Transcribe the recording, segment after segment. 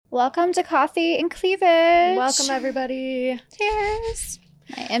Welcome to Coffee and Cleavage. Welcome, everybody. Cheers.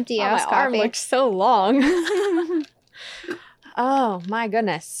 My empty Oh, ass my arm coffee. looks so long. Oh, my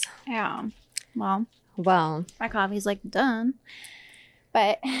goodness. Yeah. Well, Well, my coffee's like done.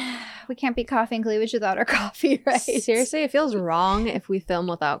 But we can't be Coffee and Cleavage without our coffee, right? seriously, it feels wrong if we film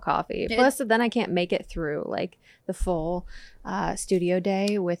without coffee. It- Plus, then I can't make it through like the full studio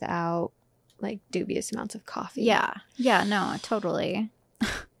day without like dubious amounts of coffee. Yeah. Yeah, no, totally.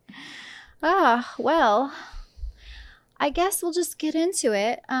 Well, I guess we'll just get into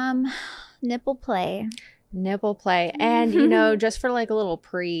it. Nipple play. Nipple play. And, you know, just for like a little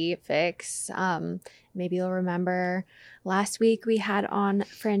prefix, maybe you'll remember last week we had on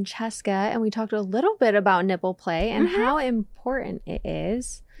Francesca and we talked a little bit about nipple play and how important it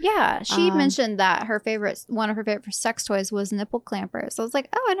is. Yeah, she mentioned that one of her favorite sex toys was nipple clampers. So I was like,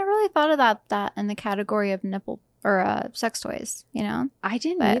 oh, I never really thought about that in the category of nipple or sex toys, you know? I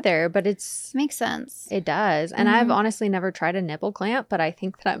didn't But- either, but Makes sense. it does. And I've honestly never tried a nipple clamp, but I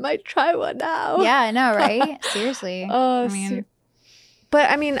think that I might try one now. Yeah, I know, right? Seriously. Oh, I mean- but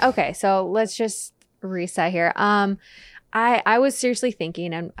I mean, okay, so let's just reset here. I was seriously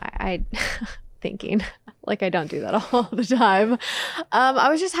thinking, and I thinking like I don't do that all the time. I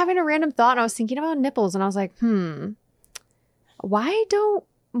was just having a random thought, and I was thinking about nipples, and I was like, why don't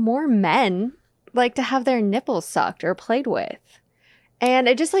more men like to have their nipples sucked or played with? And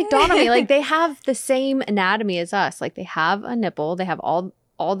it just like dawned on me, like they have the same anatomy as us. Like they have a nipple, they have all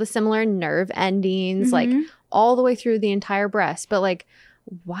the similar nerve endings, like Mhm. all the way through the entire breast. But like,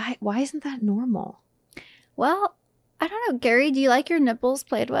 why isn't that normal? Well, I don't know. Gary, do you like your nipples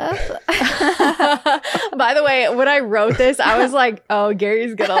played with? By the way, when I wrote this, I was like, oh,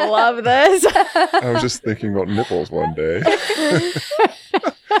 Gary's gonna love this. I was just thinking about nipples one day.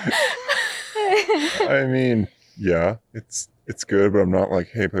 I mean, yeah, it's good, but I'm not like,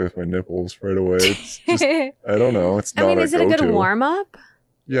 hey, play with my nipples right away. It's just, I don't know. It's I not mean, a is it a good go-to. warm up?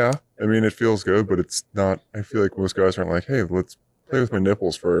 Yeah, I mean, it feels good, but it's not. I feel like most guys aren't like, hey, let's play with my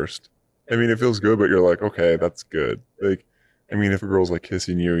nipples first. I mean, it feels good, but you're like, okay, that's good. Like, I mean, if a girl's like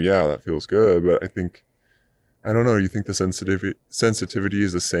kissing you, yeah, that feels good. But I think, I don't know. You think the sensitivity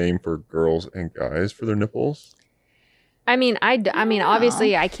is the same for girls and guys for their nipples? I mean, I mean, know.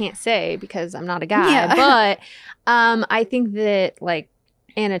 obviously, I can't say because I'm not a guy, Yeah. but I think that like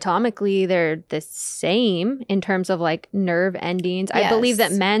anatomically they're the same in terms of like nerve endings. I believe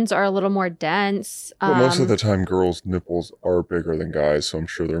that Yes. men's are a little more dense. But most of the time, girls' nipples are bigger than guys, so I'm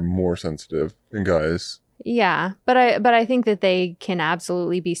sure they're more sensitive than guys. Yeah, but I think that they can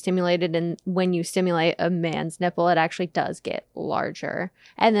absolutely be stimulated, and when you stimulate a man's nipple, it actually does get larger.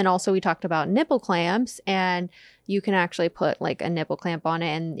 And then also we talked about nipple clamps, and you can actually put like a nipple clamp on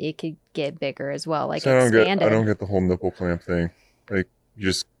it, and it could get bigger as well, like So expanded. I don't get the whole nipple clamp thing. Like, you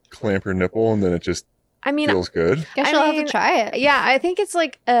just clamp your nipple and then it just I mean, feels good. Guess I you'll have mean, to try it. yeah, I think it's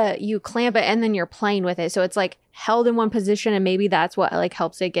like you clamp it and then you're playing with it, so it's like held in one position, and maybe that's what like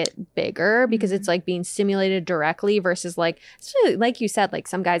helps it get bigger because it's like being stimulated directly versus like, especially like you said, like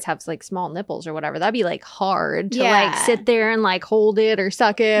some guys have like small nipples or whatever. That'd be like hard to like Yeah. sit there and like hold it or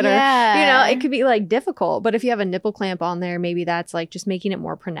suck it, or Yeah. you know, it could be like difficult. But if you have a nipple clamp on there, maybe that's like just making it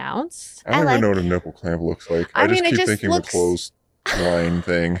more pronounced. I don't I even know like- what a nipple clamp looks like. I I just mean, it keep just thinking looks- the closed line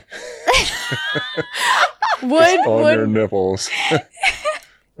thing Would on your nipples.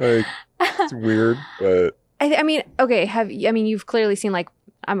 Like, it's weird, but I mean, okay, you've clearly seen like,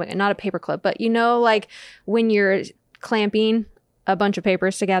 I'm not a paper clip, but you know, like when you're clamping a bunch of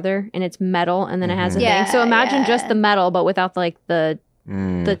papers together and it's metal and then it has a Yeah, thing. So imagine yeah. just the metal, but without like the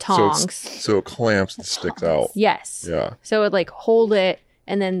so tongs. So it clamps and sticks out. Yes. Yeah. So it would like hold it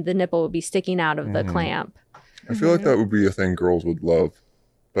and then the nipple would be sticking out of the Mhm. clamp. I feel like that would be a thing girls would love.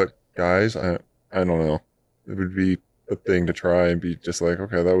 But guys, I don't know. It would be a thing to try and be just like,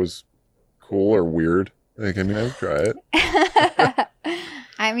 okay, that was cool or weird. Like, I mean, I would try it.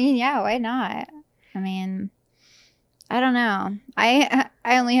 I mean, yeah, why not? I mean, I don't know. I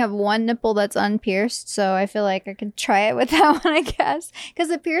only have one nipple that's unpierced, so I feel like I could try it with that one, I guess. Because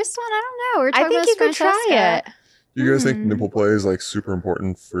the pierced one, I don't know. We're I talking think about you could try Francesca. it. Do you guys think Hmm. nipple play is like super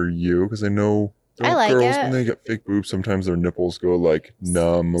important for you? Because I know I like girls, it. when they get fake boobs, sometimes their nipples go like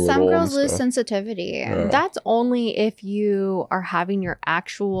numb a Some little. girls and lose stuff. sensitivity. Yeah. That's only if you are having your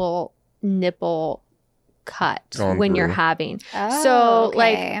actual nipple cut Gone when you're through. having. Oh, So,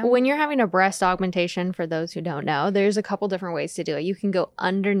 okay. like, when you're having a breast augmentation, for those who don't know, there's a couple different ways to do it. You can go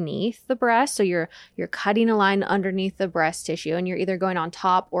underneath the breast, so you're cutting a line underneath the breast tissue, and you're either going on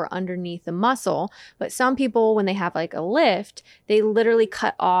top or underneath the muscle. But some people, when they have like a lift, they literally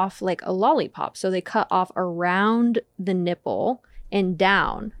cut off like a lollipop. So they cut off around the nipple and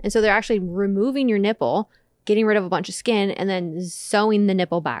down. And so they're actually removing your nipple, getting rid of a bunch of skin, and then sewing the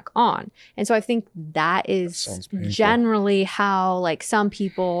nipple back on. And so I think that is sounds painful. generally how like some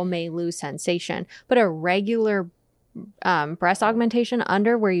people may lose sensation. But a regular breast augmentation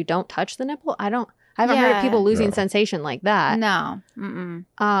under where you don't touch the nipple, I haven't heard of people losing No. sensation like that. No. Mm-mm.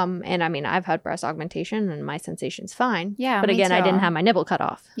 And I mean, I've had breast augmentation and my sensation's fine. Yeah, But me again, I too. didn't have my nipple cut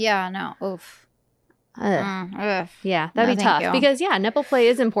off. Yeah, no. Oof. Ugh. Ugh. Yeah, that'd No, be thank tough you. because nipple play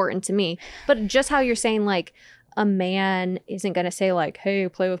is important to me. But just how you're saying like a man isn't going to say like, hey,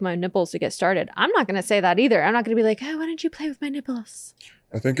 play with my nipples to get started. I'm not going to say that either. I'm not going to be like, oh, why don't you play with my nipples?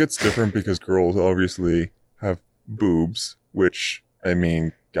 I think it's different because girls obviously have boobs, which, I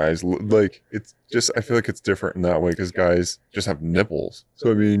mean, guys, like, it's just, I feel like it's different in that way because guys just have nipples.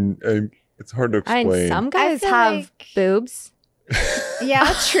 So, I mean, it's hard to explain. And some guys feel have like- boobs.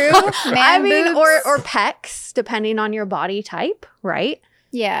 Yeah, true. Man I mean, boobs. or pecs, depending on your body type, right?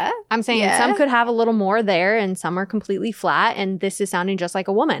 Yeah. I'm saying Yeah. some could have a little more there and some are completely flat. And this is sounding just like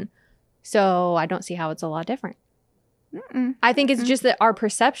a woman. So I don't see how it's a lot different. Mm-mm. I think it's just that our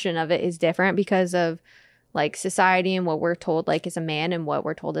perception of it is different because of like society and what we're told like as a man and what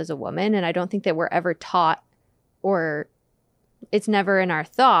we're told as a woman. And I don't think that we're ever taught or it's never in our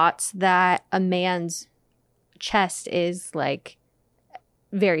thoughts that a man's chest is like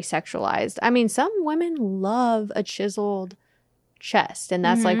very sexualized. I mean, some women love a chiseled chest and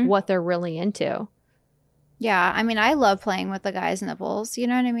that's like Mhm. what they're really into. Yeah. I mean, I love playing with the guy's nipples. You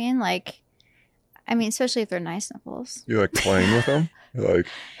know what I mean? Like, I mean, especially if they're nice nipples. You like playing with them? Like,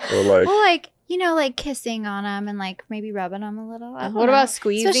 or like, Well, like, you know, like kissing on them and like maybe rubbing them a little. I don't What know. about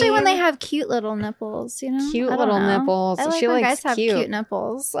squeezing? Especially when they have cute little nipples, you know? Cute I don't little know. nipples. I like She when likes guys have cute. cute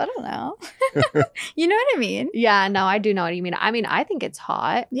nipples. I don't know. You know what I mean? Yeah, no, I do know what you mean. I mean, I think it's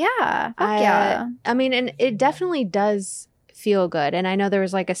hot. Yeah. Fuck yeah. I mean, and it definitely does feel good. And I know there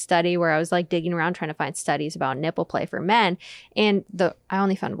was like a study where I was like digging around trying to find studies about nipple play for men. And I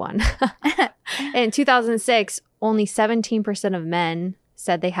only found one. In 2006, only 17% of men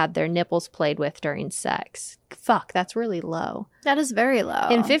said they had their nipples played with during sex. Fuck, that's really low. That is very low.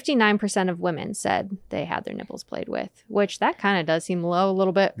 And 59% of women said they had their nipples played with, which that kind of does seem low a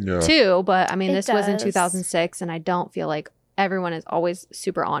little bit Yeah. too. But I mean, It this was in does. 2006, and I don't feel like everyone is always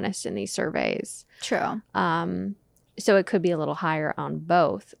super honest in these surveys. True. So it could be a little higher on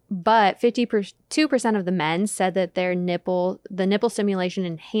both. But 52% of the men said that the nipple stimulation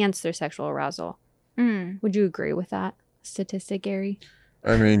enhanced their sexual arousal. Mm. Would you agree with that statistic, Gary?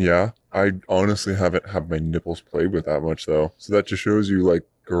 I mean, yeah. I honestly haven't had my nipples played with that much though. So that just shows you like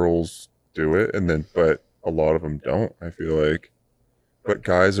girls do it but a lot of them don't, I feel like. But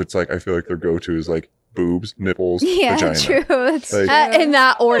guys, it's like, I feel like their go-to is like boobs, nipples, Yeah, vagina. true. It's Like- true. In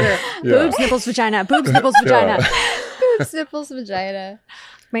that order. Yeah. Boobs, nipples, vagina. Boobs, nipples, vagina. Boobs, nipples, vagina.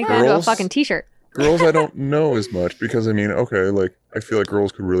 Make that into a Girls- fucking t-shirt. Girls, I don't know as much because I mean, okay, like I feel like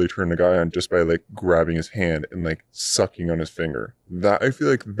girls could really turn a guy on just by like grabbing his hand and like sucking on his finger. That I feel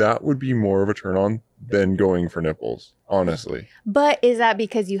like that would be more of a turn on than going for nipples, honestly. But is that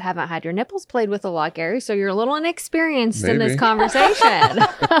because you haven't had your nipples played with a lot, Gary? So you're a little inexperienced in this Maybe. conversation.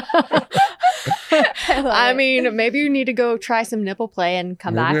 love I it. mean, maybe you need to go try some nipple play and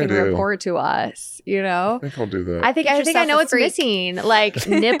come Maybe back I and do. report to us, you I know? think I'll do that. I think Get I yourself know a what's freak. missing. Like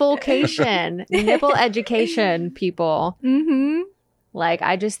nipplecation, nipple education, people. Mm-hmm. Like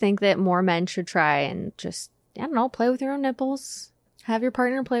I just think that more men should try and just, I don't know, play with your own nipples. Have your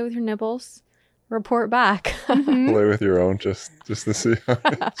partner play with your nipples. Report back. Mm-hmm. Play with your own just to see how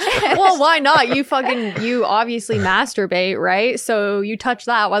Well, why not? You obviously masturbate, right? So you touch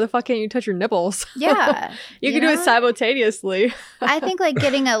that. Why the fuck can't you touch your nipples? Yeah. You can do it know? simultaneously. I think like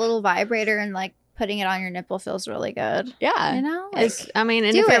getting a little vibrator and like putting it on your nipple feels really good. Yeah. You know? Like, I mean,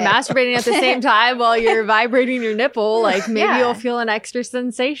 and do if you're it. masturbating at the same time while you're vibrating your nipple, like maybe Yeah. you'll feel an extra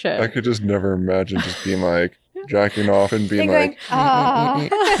sensation. I could just never imagine just being like jacking off and being and going, like oh.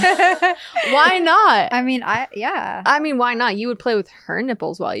 Why not? I mean, yeah. I mean, why not? You would play with her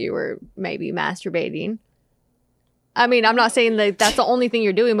nipples while you were maybe masturbating. I mean, I'm not saying that that's the only thing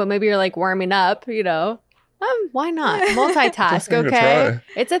you're doing, but maybe you're like warming up, you know? Why not? Multitask, It's a thing to okay? try.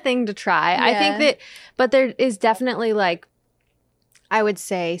 It's a thing to try. I Yeah. think that, but there is definitely like, I would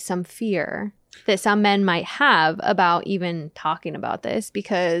say some fear that some men might have about even talking about this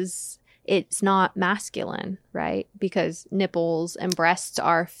because it's not masculine, right? Because nipples and breasts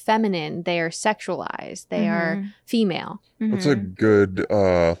are feminine. They are sexualized. They are female. what's a Mhm. good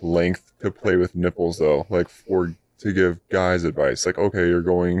length to play with nipples though? Like to give guys advice. Like, okay,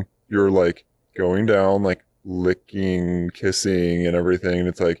 you're like going down, like licking, kissing and everything. And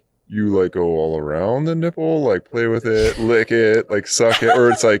it's like you like go all around the nipple, like play with it, lick it, like suck it,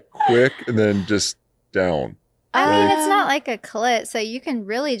 or it's like quick and then just down. I mean, Like- it's not like a clit, so you can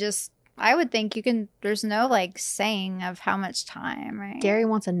really just. I would think you can. There's no like saying of how much time, right? Gary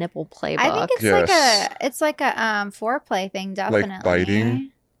wants a nipple playbook. I think it's Yes. like a foreplay thing, definitely.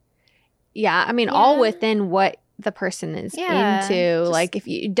 biting? Yeah, I mean, all Yeah. within what the person is Yeah, into. just- Like, if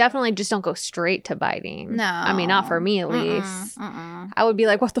you definitely just don't go straight to biting. No, I mean, not for me at Mm-mm, least. mm-mm. I would be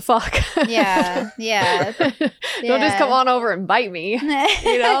like, what the fuck? Yeah, yeah. Don't just come on over and bite me.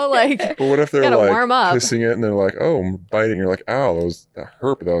 You know, like, But what if they're Gotta like warm up. kissing it and they're like, oh, I'm biting? You're like, ow, that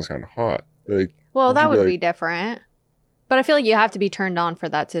hurt, but that was kind of hot. Like, well, Would that you would be be like- different. But I feel like you have to be turned on for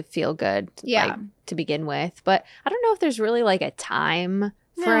that to feel good. Yeah. like, to begin with. But I don't know if there's really like a time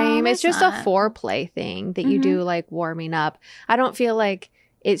No, frame. It's there's just not. a foreplay thing that you Mhm. do, like warming up. I don't feel like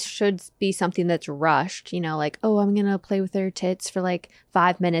it should be something that's rushed, you know, like, oh, I'm going to play with their tits for like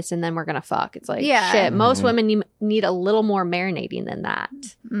 5 minutes and then we're going to fuck. It's like, Yeah. shit, most Mhm. women need a little more marinating than that,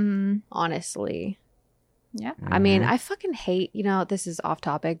 Mm, honestly. yeah. I mean, mhm. I fucking hate, you know, this is off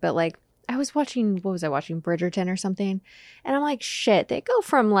topic, but like, I was watching, what was I watching? Bridgerton or something. And I'm like, shit, they go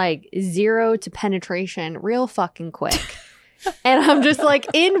from like 0 to penetration real fucking quick. And I'm just like,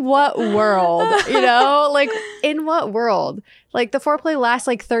 in what world? You know, like, in what world? Like, the foreplay lasts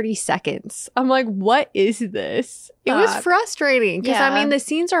like 30 seconds. I'm like, what is this? It was Fuck. frustrating because I Yeah. mean, the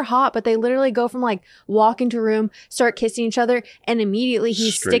scenes are hot, but they literally go from like walk into a room, start kissing each other, and immediately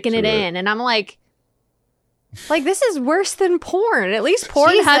he's Straight sticking to it it. in. And I'm like, this is worse than porn. At least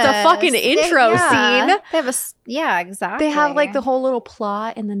porn has a fucking Jesus. intro Yeah. scene. They have yeah, exactly. They have like the whole little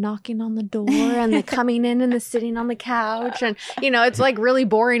plot and the knocking on the door and the coming in and the sitting on the couch. And, you know, it's like really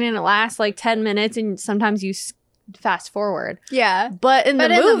boring and it lasts like 10 minutes and sometimes you fast forward. yeah. But in the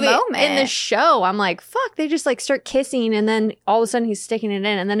But in the movie, moment- in the show, I'm like, fuck, they just like start kissing and then all of a sudden he's sticking it in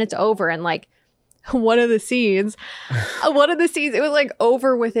and then it's over. And like, one of the scenes, it was like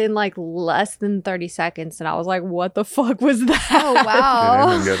over within like less than 30 seconds. And I was like, what the fuck was that? Oh Get in wow.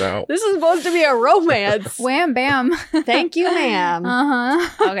 and get out. This is supposed to be a romance. Wham bam. Thank you, ma'am.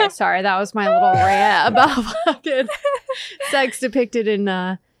 Uh-huh. Okay, sorry, that was my little rant about fucking sex depicted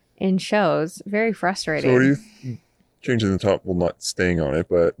in shows. Very frustrating. So what do you, changing the top, well, not staying on it,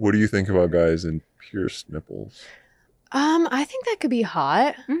 but what do you think about guys in pierced nipples? I think that could be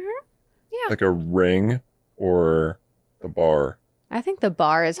hot. Like a ring or the bar? I think the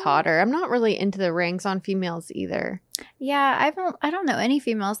bar is hotter. I'm not really into the rings on females either. Yeah, I don't know any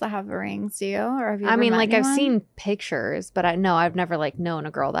females that have rings, do you? Or have you I ever mean, met like I've anyone? seen pictures, but I've never like known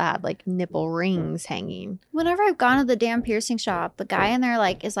a girl that had like nipple rings hanging. Whenever I've gone to the damn piercing shop, the guy in there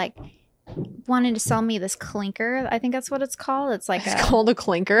like is like wanting to sell me this clinker. I think that's what it's called. It's like It's a called a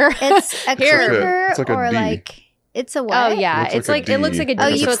clinker. it's a Here. clinker It's like a or D. like it's a what? Oh yeah, Looks it's like like a it looks D like a D. Oh,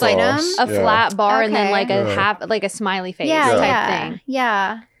 so you it's like them? a flat bar and then Okay. like a Yeah. half, like a smiley face Yeah, type yeah, thing.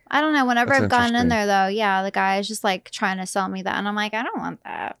 yeah. I don't know. Whenever That's I've gone in interesting. there though, yeah, the guy is just like trying to sell me that, and I'm like, I don't want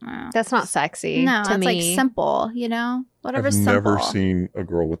that. No, That's not sexy. no, to it's me. like simple, you know, whatever's I've simple. never seen a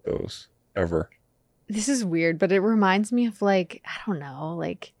girl with those ever. This is weird, but it reminds me of like, I don't know,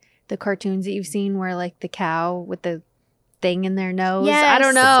 like the cartoons that you've seen where like the cow with the thing in their nose. I Yes.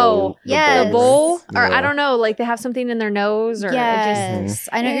 don't The know. bowl- Yes. The bowl? Or Yeah. I don't know, like they have something in their nose or it just Yes,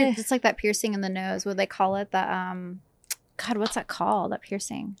 I know. Eh. It's like that piercing in the nose. What they call it? The God, what's that called? That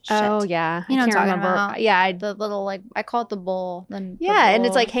piercing. Oh Shit. yeah. You know I what can't I'm talking remember. about. Yeah, The little like I call it the bowl. yeah, and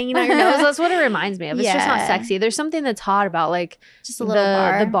it's like hanging out your nose. That's what it reminds me of. It's just not Yeah. sexy. There's something that's hot about like just a little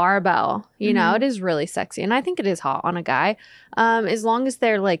bar. the barbell. You know, Mhm. it is really sexy, and I think it is hot on a guy, as long as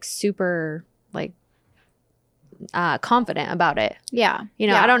they're like super like confident about it. Yeah, You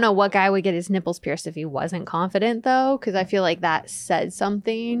know, yeah. I don't know what guy would get his nipples pierced if he wasn't confident though, because I feel like that said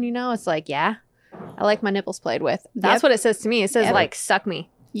something. You know, it's like, yeah, I like my nipples played with. That's Yep. what it says to me. It says Yep. like, suck me.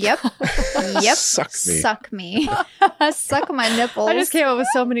 Yep. Yep. Suck me. Suck me. Suck my nipples. I just came up with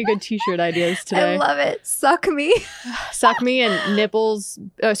so many good T-shirt ideas I today. love it. Suck me. Suck me and nipples.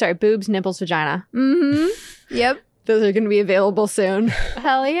 Oh, sorry, boobs, nipples, vagina. Mm-hmm. Yep. Those are going to be available soon.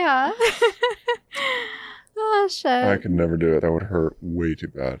 Hell yeah. Oh shit. I could never do it. That would hurt way too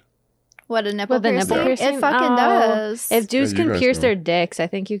bad. What a nipple With a piercing. nipple piercing? It fucking Oh. does. If dudes you can guys pierce know. their dicks, I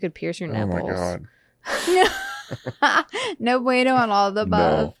think you could pierce your Oh nipples. my god. No bueno on all of the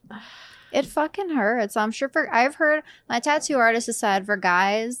above. No. It fucking hurts. I'm sure I've heard my tattoo artist has said for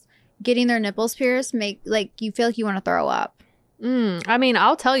guys getting their nipples pierced make like you feel like you want to throw up. I mean,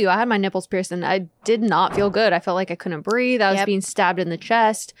 I'll tell you, I had my nipples pierced and I did not feel good. I felt like I couldn't breathe. I was Yep. being stabbed in the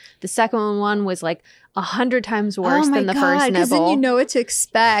chest. The second one was like 100 times worse than the first because nipple. then you know what to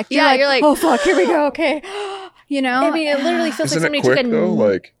expect. Yeah, you're like, oh fuck, here we go. Okay. You know? I mean, it literally feels Isn't like it somebody quick took a though?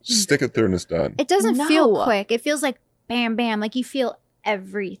 Like, stick it through and it's done. It doesn't feel No. quick. It feels like bam, bam. Like you feel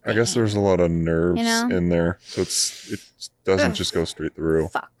everything. I guess there's a lot of nerves You know? in there, so it doesn't just go straight through.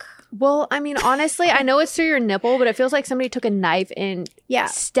 Fuck. Well, I mean, honestly, I know it's through your nipple, but it feels like somebody took a knife and Yeah.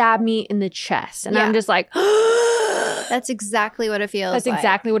 stabbed me in the chest. And Yeah. I'm just like, That's exactly what it feels that's like.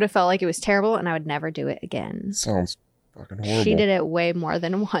 exactly what it felt like. It was terrible, and I would never do it again. Sounds fucking horrible. She did it way more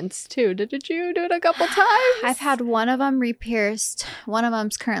than once, too. Did you do it a couple times? I've had one of them re-pierced. One of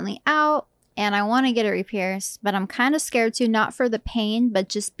them's currently out, and I want to get it re-pierced, but I'm kind of scared to, not for the pain, but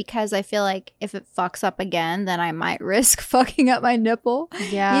just because I feel like if it fucks up again, then I might risk fucking up my nipple.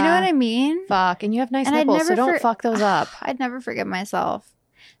 Yeah. You know what I mean? Fuck. And you have nice And I'd nipples, so never don't for- fuck those up. I'd never forgive myself.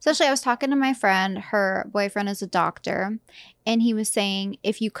 Especially, I was talking to my friend. Her boyfriend is a doctor, and he was saying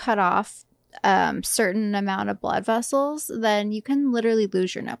if you cut off certain amount of blood vessels, then you can literally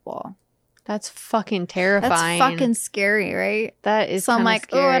lose your nipple. That's fucking terrifying. That's fucking scary, right? That is So I'm kinda like,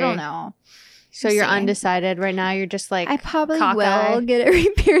 oh, I don't scary. know. So We'll you're see. undecided right now. You're just like, I probably cockeye. will get it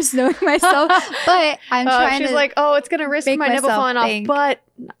re-pierced knowing myself, but I'm trying she's to. like, oh, it's gonna risk make my nipple myself falling off, think. but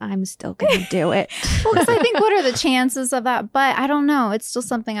I'm still gonna do it. well, because I think what are the chances of that? But I don't know. It's still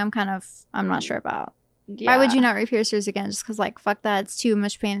something I'm not sure about. Why would you not re-pierce yours again? Just because, like, fuck that. It's too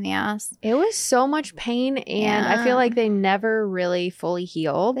much pain in the ass. It was so much pain, and I Yeah. feel like they never really fully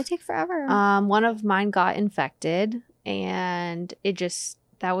healed. They take forever. One of mine got infected, and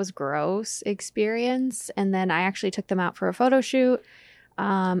that was gross experience. And then I actually took them out for a photo shoot,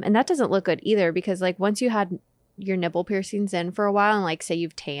 and that doesn't look good either, because like once you had your nipple piercings in for a while, and like say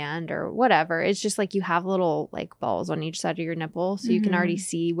you've tanned or whatever, it's just like you have little like balls on each side of your nipple, so you can already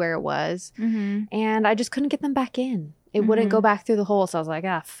see where it was. Mm-hmm. And I just couldn't get them back in. It wouldn't go back through the hole, so I was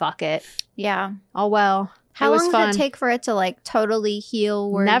like, fuck it. Yeah. Oh well. How it was long fun. did it take for it to like totally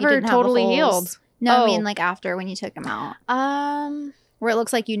heal? Where Never you didn't have the totally holes? healed. No, I Oh. mean like after when you took them out, where it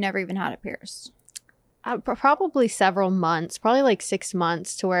looks like you never even had it pierced. Probably several months, probably like 6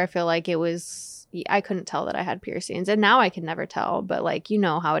 months, to where I feel like I couldn't tell that I had piercings. And now I can never tell, but like, you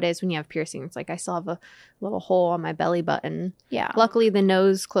know how it is when you have piercings. Like I still have a little hole on my belly button. Yeah. Luckily the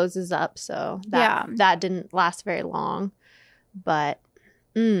nose closes up, so that didn't last very long. But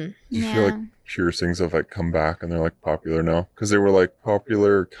Do you feel like piercings have like come back and they're like popular now? Because they were like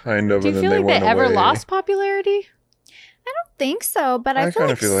popular kind of, do you and then feel they like went they ever away. lost popularity? Think so, but I I feel kinda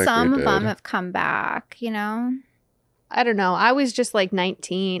like feel like some they of them did. have come back, you know? I don't know. I was just like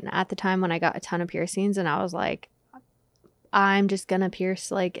 19 at the time when I got a ton of piercings, and I was like, I'm just gonna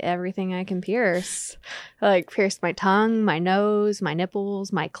pierce like everything I can pierce. I, like pierced my tongue, my nose, my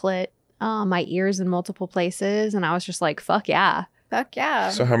nipples, my clit, my ears in multiple places, and I was just like, fuck yeah. Fuck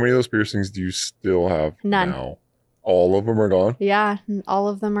yeah. So how many of those piercings do you still have None. now? All of them are gone? Yeah, all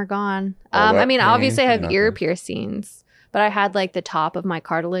of them are gone. All I that mean, pain obviously I for have ear nothing. piercings, but I had like the top of my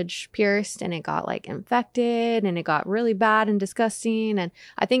cartilage pierced, and it got like infected, and it got really bad and disgusting. And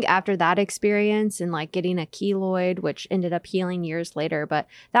I think after that experience and like getting a keloid, which ended up healing years later, but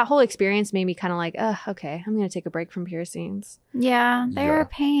that whole experience made me kind of like, okay, I'm going to take a break from piercings. Yeah, they're Yeah. a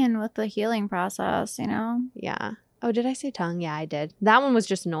pain with the healing process, you know? Yeah. Oh, did I say tongue? Yeah, I did. That one was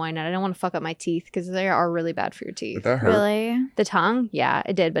just annoying, and I didn't want to fuck up my teeth because they are really bad for your Did teeth. that hurt? Really? The tongue? Yeah,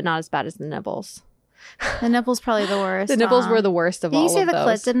 it did, but not as bad as the nipples. The nipple's probably the worst. The nipples huh? were the worst of Did all you say of the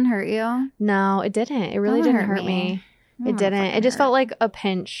those. clit didn't hurt you? No, it didn't. It really one didn't hurt hurt me. me. That It one didn't. fucking It just felt hurt. like a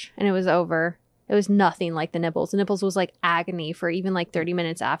pinch, and it was over. It was nothing like the nipples. The nipples was like agony for even like 30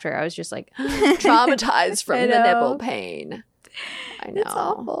 minutes after. I was just like traumatized from I the know. nipple pain. I know. It's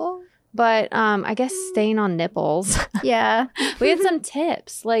awful. But I guess staying on nipples, Yeah. we had some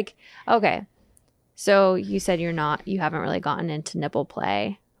tips. Like, okay, so you said you haven't really gotten into nipple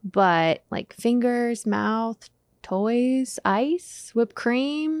play, but like fingers, mouth, toys, ice, whipped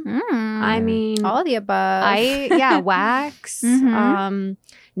cream. I mean, all of the above. wax, Mhm.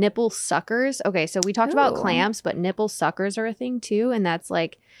 nipple suckers. Okay, so we talked about Ooh. clamps, but nipple suckers are a thing too, and that's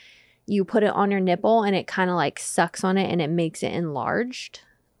like you put it on your nipple and it kind of like sucks on it and it makes it enlarged.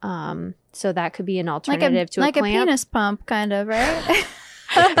 So that could be an alternative to a like a clamp. penis pump, kind of, right?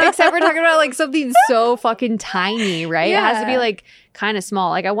 Except we're talking about like something so fucking tiny, right? It has to be Yeah. like kind of small.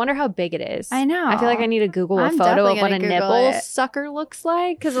 Like I wonder how big it is. I know. I feel like I need to Google a I'm photo of definitely what a gonna Google nipple it. sucker looks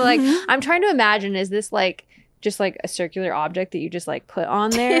like. Because like Mhm. I'm trying to imagine, is this like just like a circular object that you just like put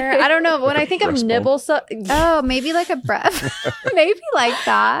on there? I don't know. But when I think of Breast nipple Oh, maybe like a breath. Maybe like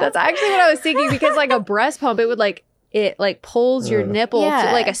that. that's actually what I was thinking, because like a breast pump, it would like it like pulls your nipple Yeah.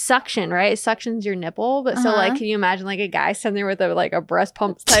 to like a suction, right? It suctions your nipple. But so like, Uh-huh. can you imagine like a guy sitting there with a like a breast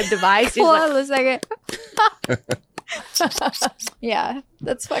pump type device? He's Hold like, on a second. Yeah,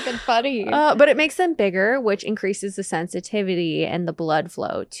 that's fucking funny. But it makes them bigger, which increases the sensitivity and the blood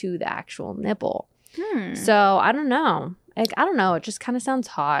flow to the actual nipple. So I don't know. Like, I don't know. It just kind of sounds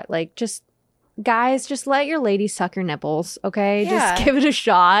hot. Like, just guys, just let your ladies suck your nipples, okay? Yeah. Just give it a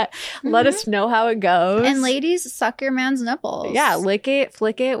shot. Let us know how it goes. And ladies, suck your man's nipples. Yeah, lick it,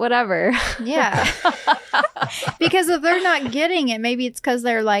 flick it, whatever. Yeah. Because if they're not getting it, maybe it's because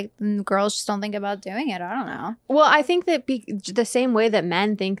they're like, girls just don't think about doing it. I don't know. Well, I think that the same way that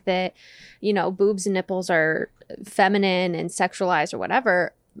men think that, you know, boobs and nipples are feminine and sexualized or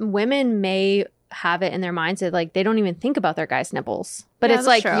whatever, women may have it in their minds that like they don't even think about their guys' nipples. But Yeah, it's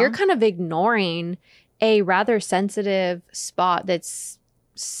that's like true. you're kind of ignoring a rather sensitive spot that's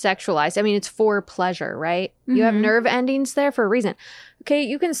sexualized. I mean, it's for pleasure, right? You have Mhm. nerve endings there for a reason. Okay,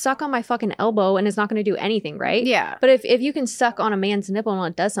 you can suck on my fucking elbow and it's not going to do anything, right? Yeah. But if you can suck on a man's nipple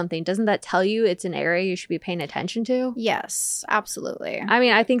and it does something, doesn't that tell you it's an area you should be paying attention to? Yes, absolutely. I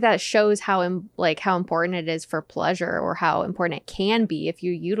mean, I think that shows how how important it is for pleasure, or how important it can be if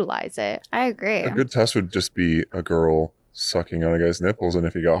you utilize it. I agree. A good test would just be a girl sucking on a guy's nipples, and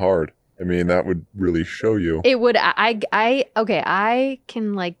if he got hard, I mean, that would really show you. It would. I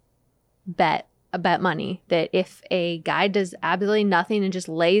can like bet money that if a guy does absolutely nothing and just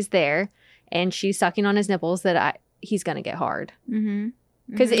lays there, and she's sucking on his nipples, that he's gonna get hard. Mm-hmm.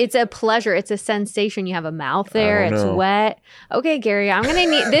 Because it's a pleasure. It's a sensation. You have a mouth there. don't It's know. wet. Okay, Gary, I'm going to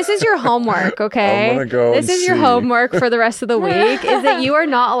need... This is your homework, okay? I'm gonna go This and is your see. homework for the rest of the week, is that you are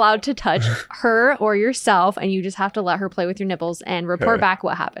not allowed to touch her or yourself, and you just have to let her play with your nipples and report Okay. back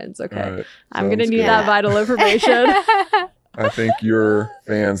what happens, okay? All right, I'm going to sounds need good. that vital information. I think your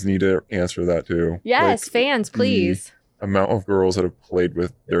fans need to answer that too. Yes, Like, fans, please. amount of girls that have played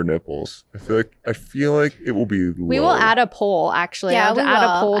with their nipples. I feel like it will be low. We will add a poll, actually. Yeah, I'll we add a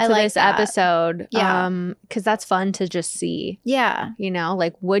will. poll I to like this that. episode. Yeah. Because that's fun to just see. Yeah. You know,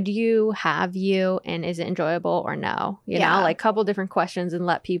 like, would you, have you, and is it enjoyable or no? You Yeah. know, like, couple different questions, and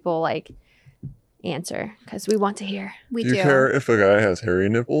let people like answer, because we want to hear. We Do do. you care if a guy has hairy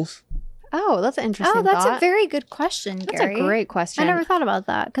nipples? Oh, that's an interesting Oh, that's thought. a very good question, That's Gary. a great question. I never thought about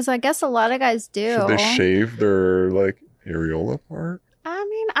that because I guess a lot of guys do. Should they shave their like areola part? I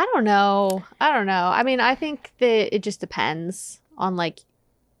mean, I don't know. I mean, I think that it just depends on like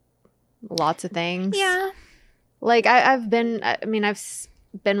lots of things. Yeah. Like I've been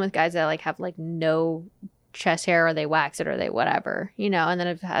with guys that like have like no chest hair, or they wax it, or they whatever, you know, and then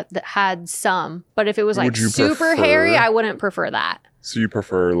I've had some. But if it was like Would you super prefer- hairy, I wouldn't prefer that. So you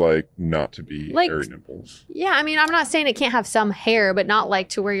prefer like not to be Like- hairy nipples? Yeah, I mean, I'm not saying it can't have some hair, but not like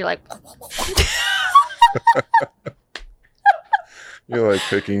to where you're like, You're like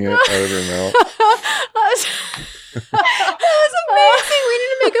picking it out of your mouth. That was amazing. We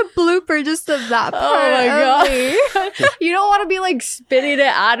need to make a blooper just of that part. Oh my only. god! You don't want to be like spitting it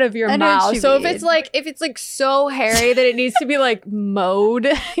out of your I know what mouth. you So mean. if it's like so hairy that it needs to be like mowed,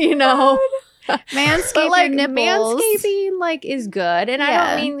 you know. Manscape But like your nipples. manscaping like is good, and I Yeah.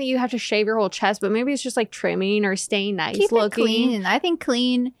 don't mean that you have to shave your whole chest, but maybe it's just like trimming or staying nice Keep looking. it clean. I think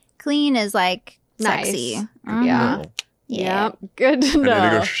clean is like Nice. sexy. Yeah. No. Yeah. Yep, good to I need to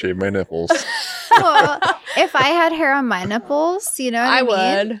go know. shave my nipples. Well, if I had hair on my nipples, you know what I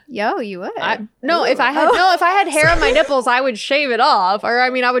mean? would. Yo, you would. No, if I had hair on my nipples, I would shave it off, or I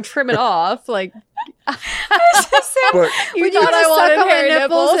mean, I would trim it off. Like But you would thought I suck wanted on my hairy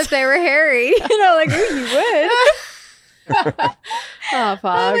nipples nipples. if they were hairy? You know, like, ooh, you would. Oh fuck!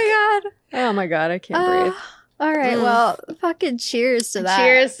 Oh my Oh my god! I can't god. breathe. All right. Mm. Well, fucking cheers to that.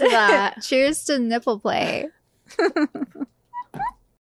 Cheers to that. Cheers to nipple play.